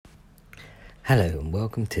Hello and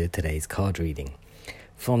welcome to today's card reading.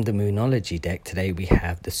 From the Moonology deck today we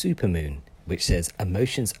have the Supermoon, which says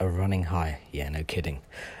emotions are running high. Yeah, no kidding.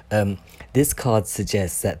 This card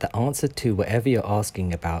suggests that the answer to whatever you're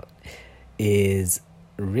asking about is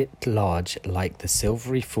writ large like the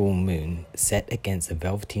silvery full moon set against a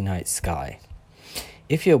velvety night sky.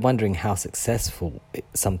 If you're wondering how successful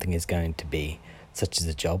something is going to be, such as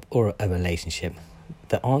a job or a relationship,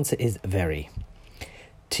 the answer is very.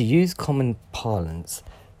 To use common parlance,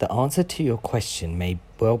 the answer to your question may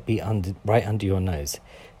well be right under your nose.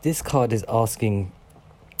 This card is about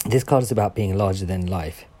being larger than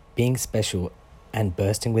life, being special and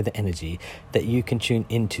bursting with energy that you can tune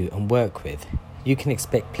into and work with. You can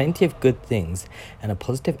expect plenty of good things and a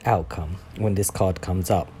positive outcome when this card comes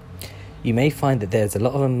up. You may find that there's a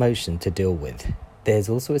lot of emotion to deal with. There's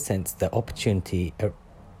also a sense that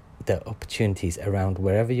the opportunities around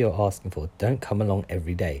wherever you're asking for don't come along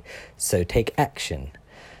every day, so take action.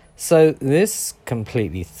 So this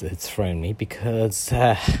completely has thrown me because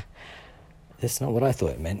that's not what I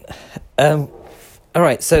thought it meant.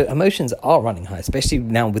 Alright, so emotions are running high, especially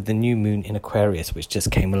now with the new moon in Aquarius, which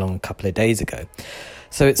just came along a couple of days ago.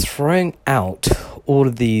 So it's throwing out all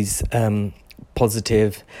of these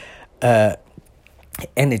positive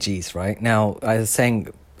energies, right? Now, I was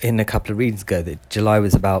saying in a couple of readings ago that July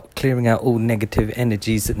was about clearing out all negative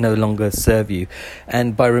energies that no longer serve you,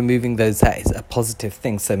 and by removing those, that is a positive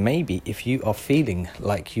thing. So maybe if you are feeling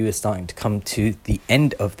like you are starting to come to the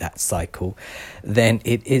end of that cycle, then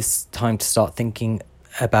it is time to start thinking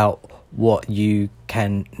about what you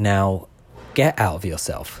can now get out of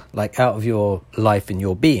yourself, like out of your life and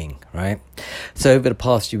your being, right? So over the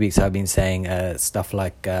past few weeks I've been saying stuff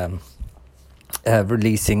like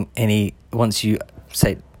releasing any, once you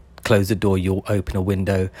say close the door, you'll open a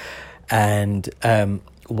window, and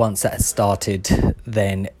once that has started,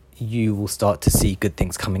 then you will start to see good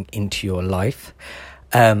things coming into your life.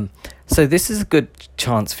 So this is a good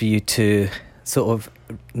chance for you to sort of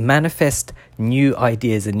manifest new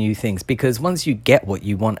ideas and new things, because once you get what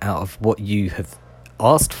you want out of what you have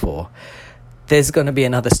asked for, there's going to be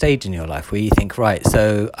another stage in your life where you think, right,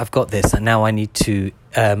 so I've got this and now I need to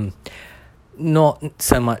not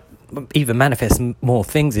so much either manifest more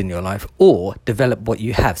things in your life or develop what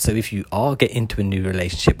you have. So if you are get into a new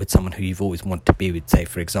relationship with someone who you've always wanted to be with, say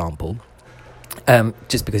for example,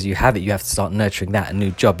 just because you have it, you have to start nurturing that. A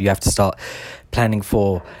new job, you have to start planning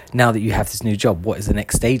for, now that you have this new job, what is the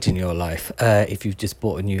next stage in your life? If you've just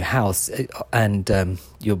bought a new house and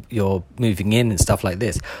you're moving in and stuff like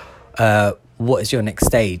this, what is your next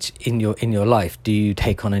stage in your life? Do you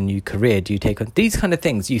take on a new career? Do you take on these kind of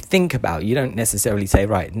things you think about? You don't necessarily say,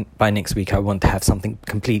 right, by next week I want to have something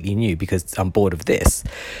completely new because I'm bored of this.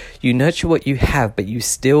 You nurture what you have, but you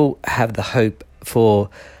still have the hope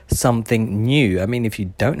for something new. I mean, if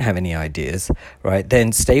you don't have any ideas, right,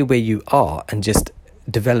 then stay where you are and just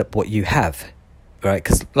develop what you have, right?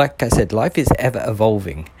 Because like I said, life is ever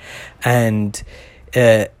evolving, and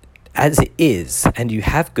as it is, and you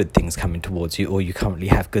have good things coming towards you, or you currently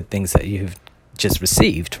have good things that you've just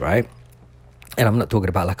received, right? And I'm not talking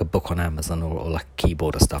about like a book on Amazon or like a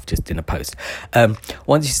keyboard or stuff just in a post.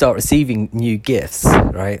 Once you start receiving new gifts,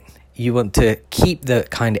 right, you want to keep the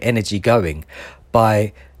kind of energy going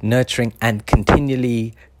by nurturing and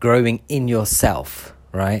continually growing in yourself,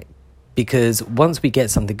 right? Because once we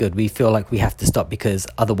get something good, we feel like we have to stop because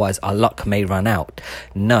otherwise our luck may run out.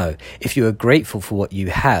 No, if you are grateful for what you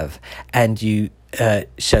have and you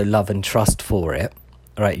show love and trust for it,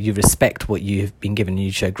 right, you respect what you've been given,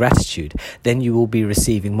 you show gratitude, then you will be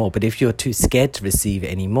receiving more. But if you're too scared to receive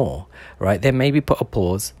any more, right, then maybe put a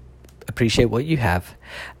pause, appreciate what you have,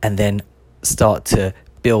 and then start to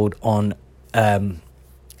build on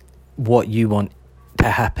what you want to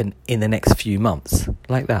happen in the next few months,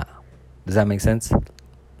 like that. Does that make sense?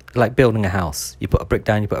 Like building a house. You put a brick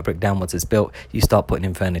down, once it's built, you start putting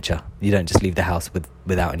in furniture. You don't just leave the house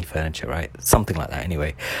without any furniture, right? Something like that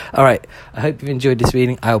anyway. All right, I hope you've enjoyed this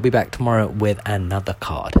reading. I'll be back tomorrow with another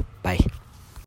card. Bye.